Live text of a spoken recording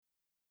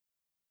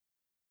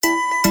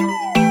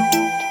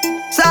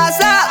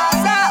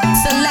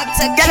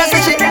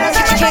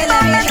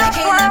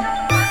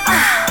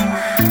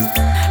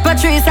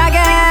Patrice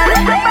again.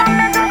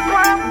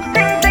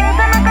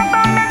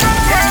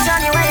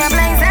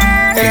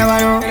 You never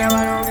know.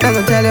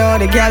 Doesn't tell you how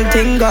the girl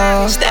thing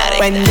go.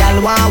 When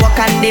girl want walk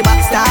on the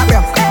back start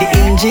broke, the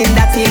engine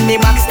that in the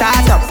back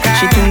start up.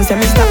 She thinks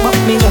me stop but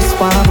me just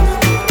warm.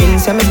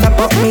 Thinks me stop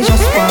but me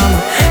just warm.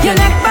 Your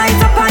neck bite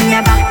up and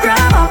your back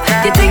grab up.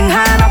 You think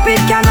hard up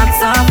it cannot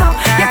stop up.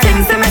 You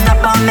think me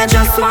stop but me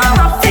just warm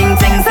up. Think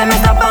me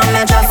stop but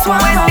me just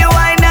warm up. When the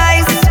wine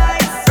nice,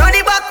 run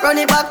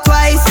it back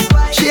twice.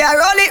 She a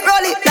roll it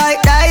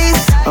like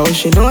dice. Oh,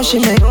 she know she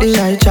make the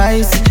right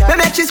choice. Me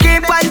make she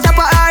scream on top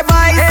of her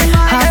voice.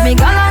 Have me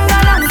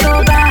galang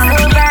so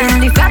bad.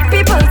 And the fat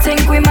people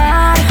think we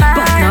mad,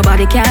 but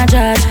nobody can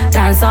judge.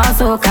 Dance all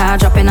soca,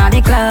 dropping on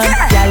the club.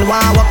 Girl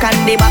want walk on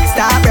the back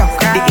start broke,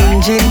 the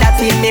engine that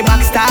in the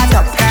back start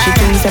up. She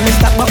thinks me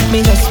stop but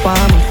me just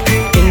warm.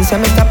 Thinks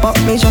me stop but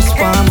me just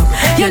warm.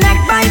 Your neck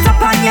bite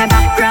up and your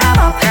back grab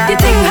up. You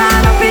think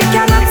hard up it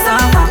cannot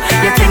stop up.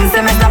 You think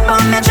me stop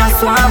but me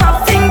just warm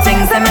up. Think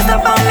me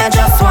stop but me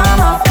just warm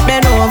up.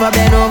 Bend over,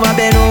 bend over,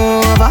 bend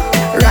over.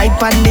 Ride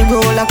on the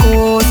roller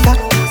coaster.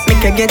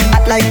 Make you get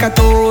hot like a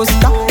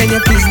toaster. Then you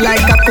fizz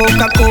like a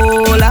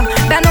Coca-Cola.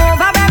 Bend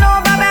over, bend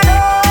over, bend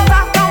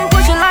over. Come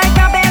push it like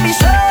a baby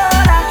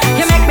shoulder.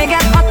 You make me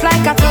get hot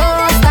like a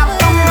toaster.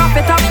 Come wrap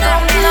it up,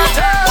 come in a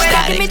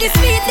toaster. Give me the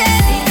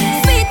sweetest,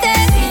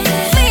 sweetest,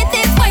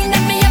 sweetest wine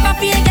that me ever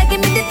feel. Give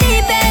me the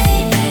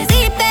deepest,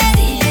 deepest,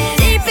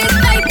 deepest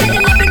vibe that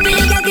you love it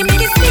real. Give me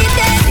the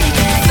sweetest,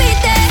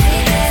 sweetest,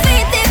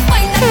 sweetest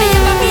wine that me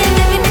ever feel.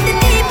 Give me the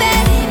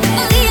deepest,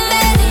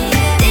 deepest,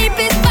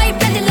 deepest vibe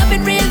that you love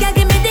it real.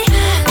 Give me the.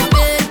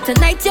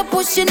 Tonight you're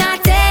pushing our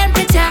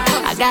temperature.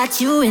 I got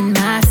you in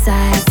my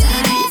sights.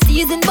 It's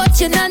season but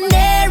you're not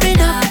near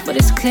enough. But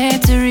it's clear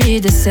to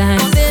read the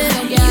signs.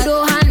 You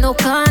don't have no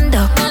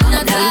conduct.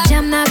 Now you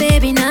jam now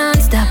baby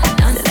non-stop.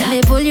 So let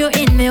me pull you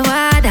in me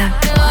water.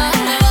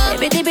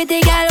 Bitty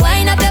bitty girl,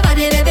 wind up your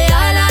body baby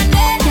all on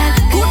it.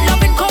 Good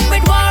loving come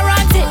with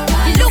warranty.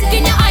 The look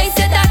in your eyes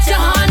say that you're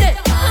haunted.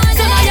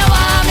 So now you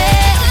want me.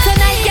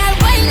 Tonight girl,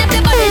 wind up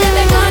your body let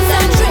me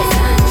concentrate.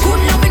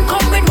 Good loving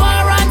come with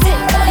warranty.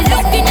 The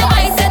look in your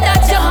eyes say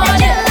that you're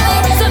haunted.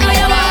 So now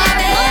you want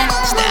me.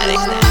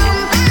 Static.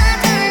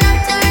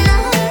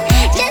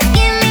 Just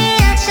give me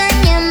action,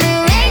 yeah, me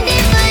ready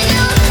for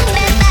you.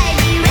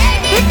 Baby,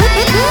 ready for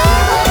you.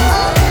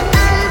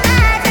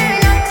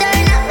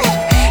 Turn up.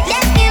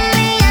 Just give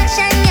me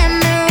action, yeah,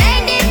 me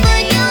ready for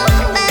you.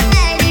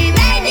 Baby,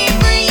 ready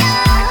for you.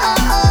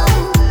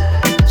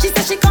 She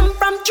said she come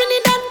from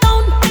Trinidad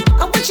town,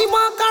 and when she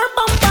walk her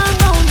bumper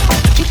round,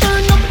 she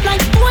turn up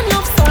like one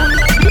love sound.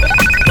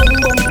 Boom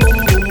boom boom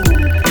boom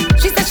boom.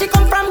 She said she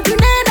come from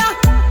Grenada,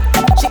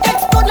 she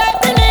explode like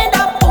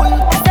Grenada bull.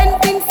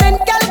 Sent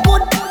girl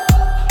good,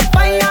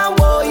 fire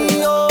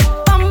warrior,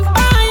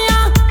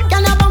 vampire,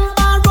 girl a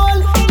bumper roll.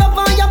 Love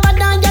on your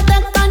body and you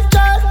take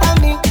control of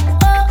me,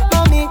 oh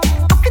mommy.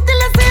 I feel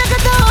till I say you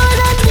got a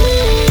hold on me.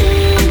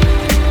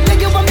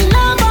 Like you want me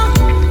lover,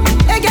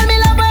 hey girl me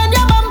love when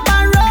you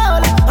bumper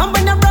roll. And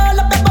when you roll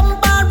up your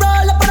bumper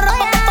roll up.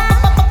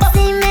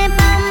 See me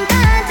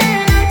bumper,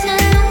 turn up.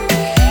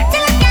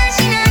 Till I can't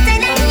she not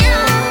turn on you.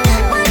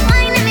 One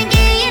wine let me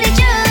give you the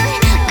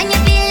truth. When you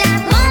feel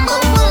like boom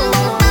boom boom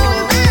boom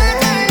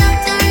bumper,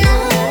 turn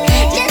up.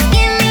 Just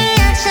give me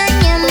action,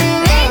 yeah, me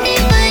ready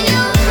for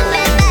you.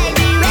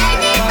 Baby,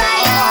 ready for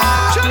you.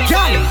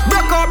 Girl,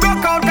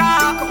 broke out,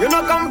 girl. You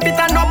know come fit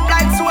and up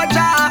like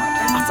soja.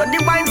 I saw the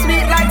wine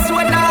sweet like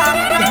soda.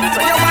 So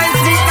your wine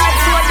sweet like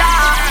soda.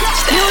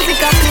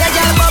 Music a play,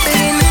 girl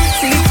bubbling.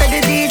 See it for the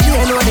DJ,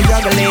 know the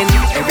juggling.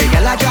 Every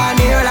girl a draw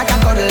near like a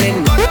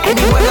cuddling.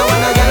 Anyone I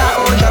wanna girl a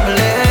old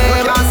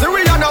juggling. Can't see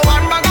we don't know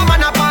one bag of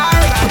man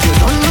apart. But you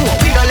don't know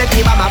we don't let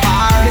keep on my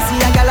bar. Me see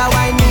a girl a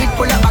wine need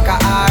pull up back a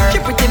R. She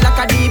pretty like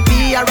a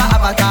DP or a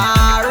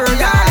avatar.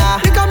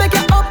 Yeah, we can make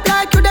you up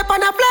like you dip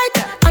on a flight,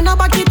 and I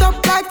back it up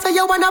like say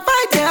you wanna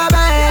fight, yeah,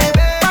 babe.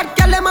 Bad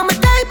girl, them on my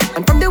type,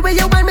 and from the way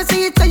you want me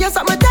see it, say you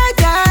something tight,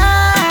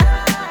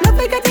 yeah. Love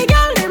like a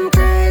girl, them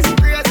crazy.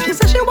 She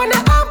say she wanna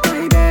up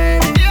my baby.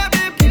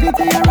 Give it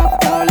to your up,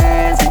 don't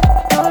lazy,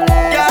 don't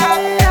lazy.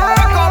 Yeah,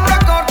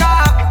 break out,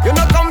 girl. You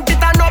know come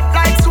fit and up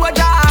like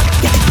soda.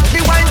 Yeah, the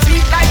wine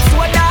sweet like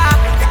soda.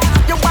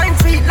 Your wine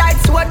sweet like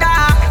soda.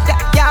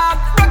 Yeah,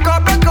 break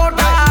out,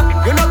 girl.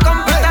 You know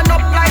come fit and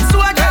up like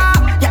soda.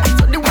 Yeah,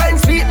 so the wine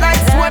sweet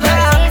like soda.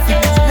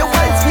 Your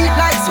wine sweet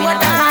like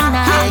soda.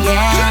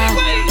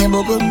 Yeah,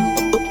 bubble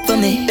for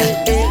me.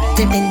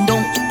 Tipping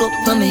down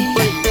for me.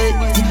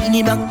 Tipping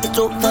it back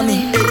for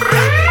me.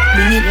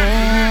 Bring it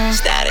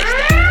static.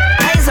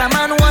 I as a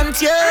man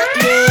want you,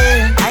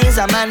 yeah. I as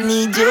a man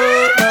need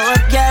you.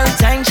 But girl,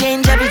 time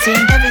change everything,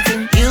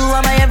 everything. You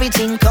are my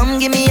everything. Come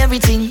give me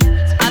everything.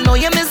 I know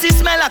you miss the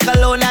smell of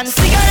cologne and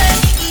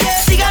cigarette,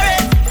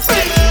 cigarette.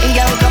 And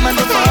girl, come and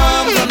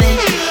perform for me.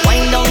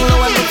 Wind down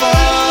low and perform.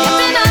 You've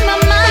been on my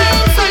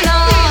mind so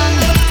long,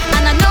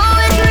 and I know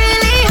it's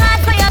really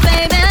hard for you,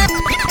 baby.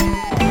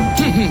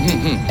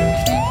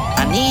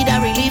 I need a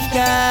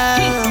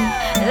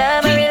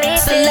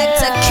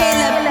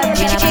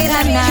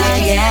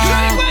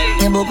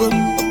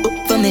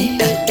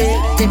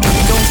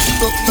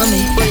up for me.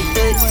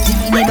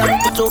 Give me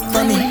back, put up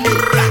for me.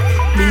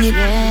 Bring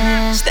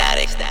it,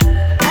 static.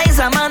 I's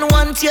a man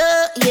want you,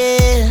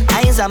 yeah.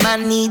 I's a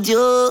man need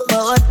you.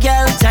 But what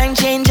girl, time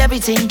change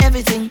everything.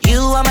 You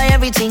are my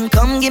everything,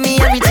 come give me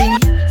everything.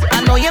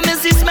 I know you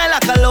miss the smell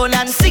of cologne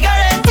and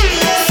cigarette.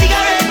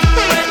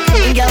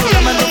 Girl,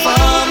 come and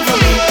perform for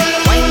me.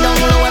 Wind down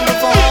low and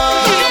perform.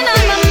 You've been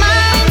on my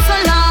mind so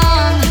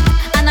long,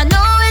 and I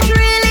know it's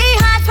really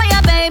hard for you,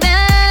 baby.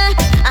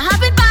 I have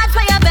it bad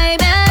for you,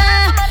 baby.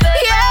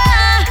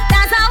 Yeah,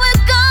 that's how it's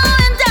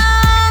going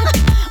down.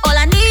 All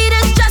I need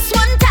is just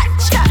one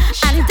touch,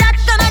 and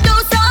that's gonna do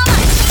so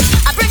much.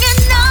 I bring it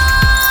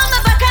on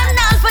my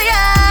bacchanal for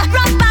you.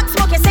 Rock back,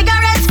 smoking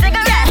cigarettes,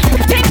 yeah.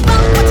 Think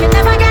about what you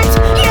never get,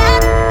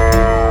 yeah.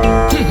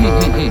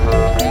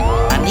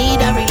 I need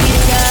a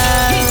release, girl.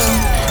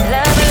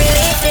 Love and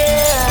release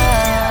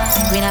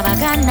it. Queen of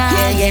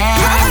Bacchanal, yeah.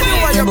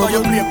 You up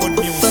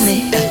for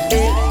me.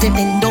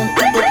 Tipping down,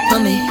 up for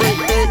me.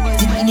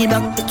 Tipping it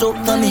back, put up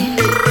for me.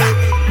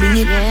 Bring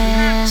it,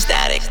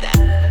 static.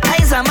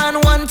 I's a man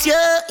want you,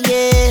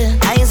 yeah.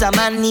 I's a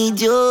man need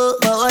you.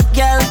 But what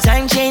girl,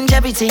 time change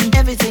everything.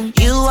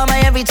 You are my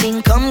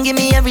everything, come give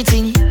me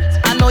everything.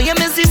 I know you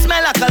miss the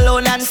smell of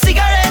cologne and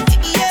cigarette.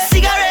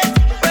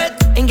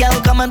 And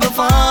girl, come and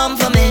perform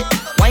for me.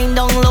 Wind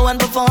down low and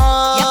perform.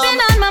 You've been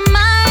on my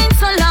mind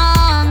so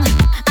long,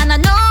 and I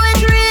know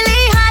it's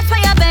really hard for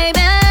you,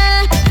 baby.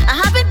 I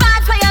have it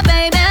bad for you,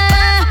 baby.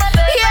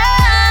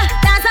 Yeah,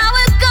 that's how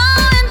it's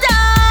going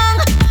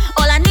down.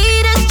 All I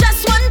need is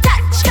just one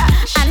touch,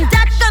 and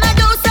that's gonna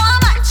do so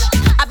much.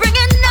 I bring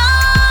it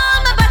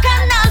on my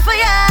bacchanal for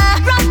you.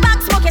 Rock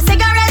back, smoking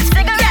cigarettes,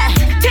 yeah.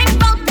 Think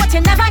about what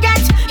you never get,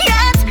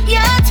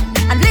 yet,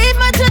 and leave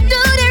me to do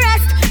the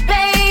rest,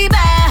 baby.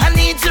 I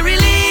need to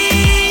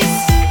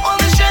release all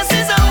the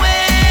stresses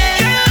away.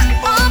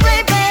 Oh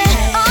baby,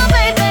 oh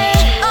baby,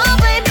 oh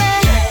baby,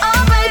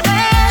 oh baby.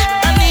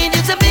 I need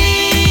you to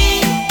be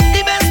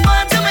the best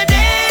part of my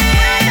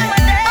day.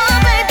 Oh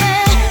baby,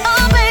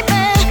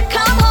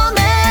 come hold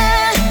me.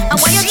 I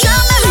want you to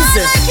jump me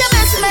hard like you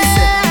miss me.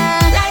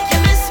 Like you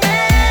miss me.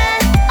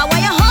 I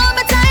want you hold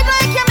me tight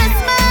like you miss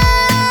me.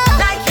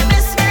 Like you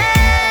miss me.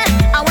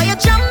 I want you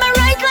jump me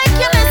right like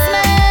you miss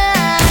me.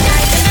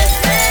 Like you miss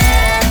me.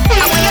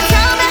 I want you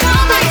tell me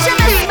how much you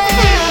miss me.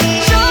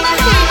 Show me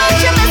how much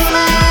you miss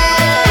me. I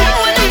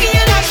wanna give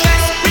you that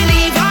stress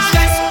reliever.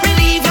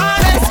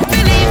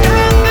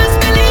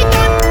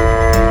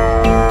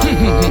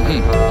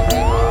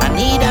 I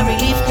need a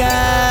relief,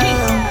 girl.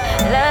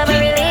 Love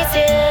and release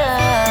you.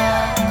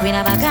 Queen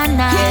of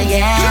Bacchanal,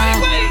 yeah.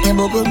 You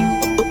book up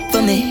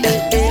for me.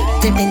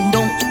 Tipping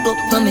down, up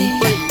for me.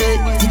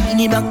 Tipping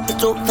it back,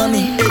 put up for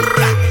me.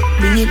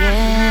 Bring it,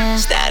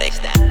 static.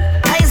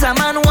 I's a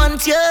man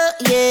want you,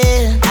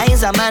 yeah.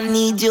 I's a man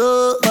need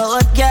you. But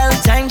what girl,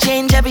 time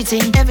change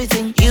everything.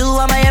 You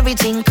are my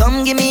everything,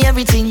 come give me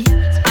everything.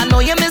 I know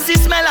you miss the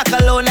smell of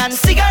cologne and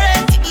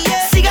cigarette.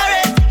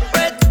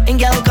 And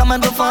girl, come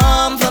and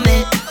perform for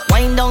me.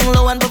 Wind down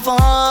low and perform.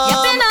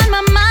 You've been on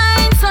my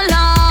mind so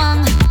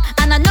long,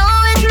 and I know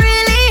it's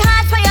really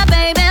hard for you,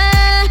 baby.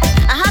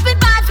 I have it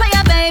bad for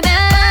you, baby.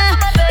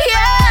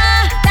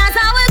 Yeah, that's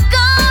how it's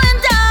going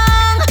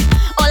down.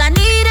 All I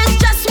need is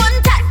just one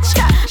touch,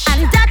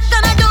 and that's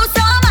gonna do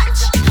so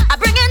much. I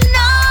bring it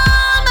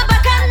on my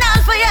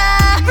bacchanal for you.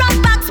 Rock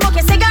back,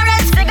 smoking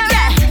cigarettes,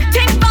 yeah.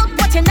 Think about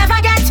what you never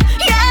get,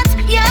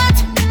 yet,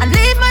 and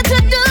leave me to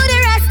do the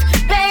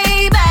rest,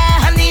 baby.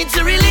 I need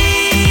to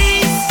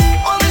release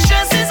all the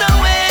stresses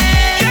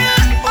away.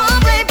 Oh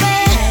baby,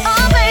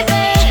 oh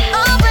baby,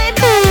 oh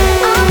baby,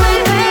 oh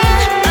baby.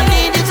 I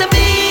need you to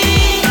be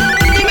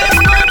the best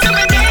part of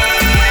my day.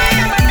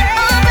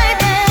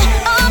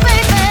 Oh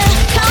baby,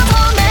 come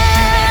hold me.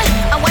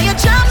 I want you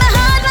jump me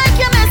hard like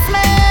you miss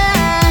me.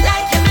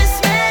 Like you miss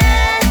me.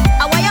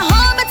 I want you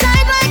hold me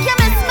tight like you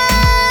miss me.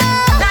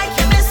 Like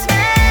you miss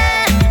me.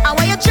 I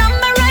want you jump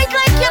me right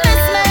like you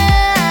miss me.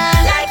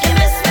 Like you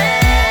miss me.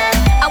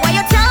 I want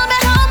you tell me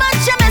how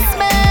much you miss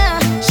me.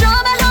 Show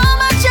me how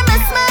much you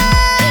miss me.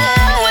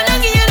 I wanna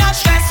give you that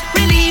stress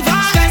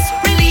reliever. Best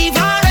believe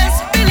that.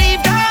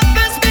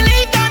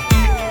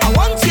 I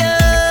want you.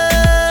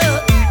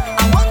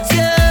 I'm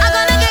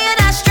gonna give you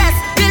that stress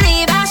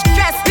reliever,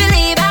 best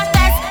believe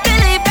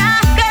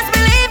that.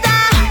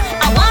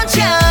 I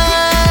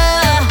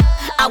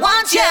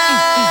want you.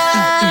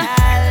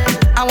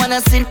 I wanna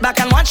sit back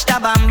and watch the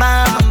bam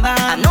bam.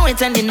 I know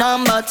it's ending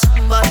on, but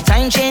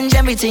time change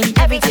everything.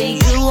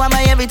 You are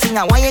my everything.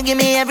 I want you give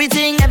me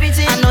everything.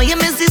 I know you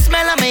miss the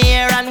smell of my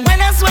hair, and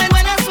when I sweat,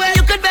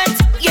 you could bet,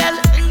 girl.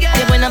 You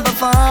wanna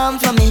perform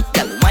for me,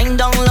 girl. Wind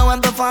down low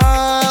and perform.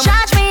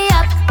 Charge me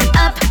up,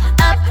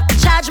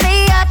 charge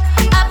me up,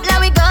 let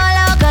we go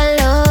low, go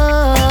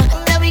low.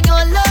 Let me go low.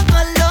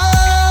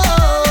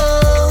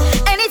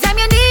 Anytime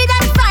you need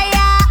that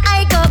fire,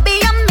 I could be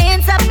your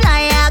main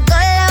supplier. Go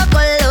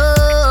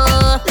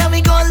low. Let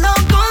me go low.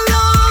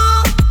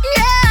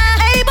 Yeah,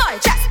 hey boy,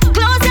 just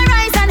close your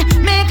eyes and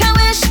make a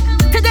wish.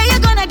 Today you're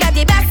gonna get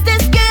the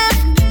bestest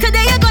gift.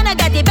 Today you're gonna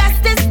get the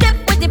bestest step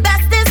with the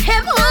bestest hip.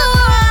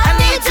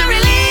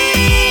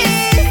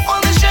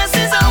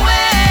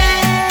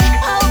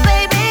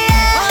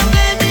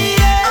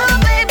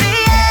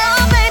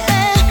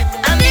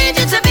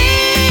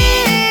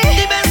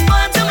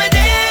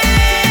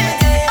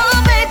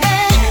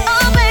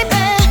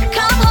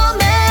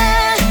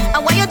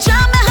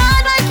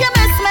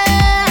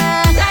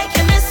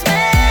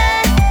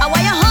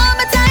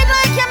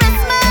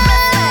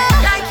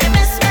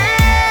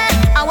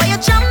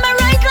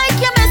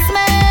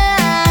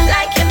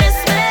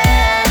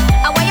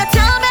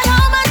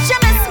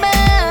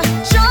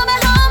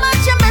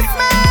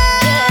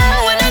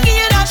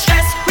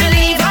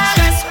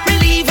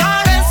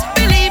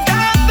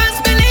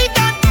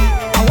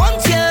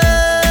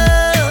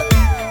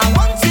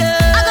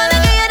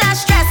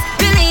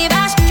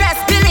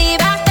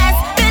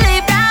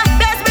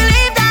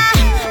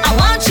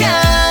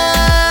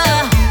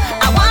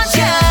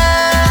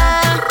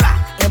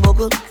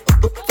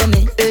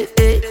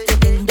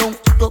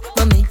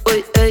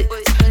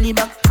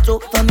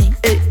 up for me.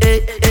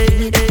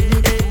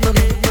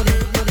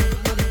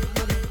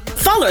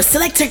 Follow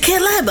Selector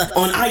K-Lab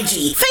on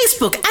IG,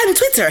 Facebook and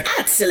Twitter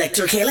at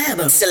Selector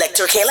K-Lab.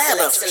 Selector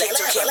K-Lab.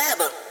 Selector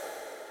K-Lab.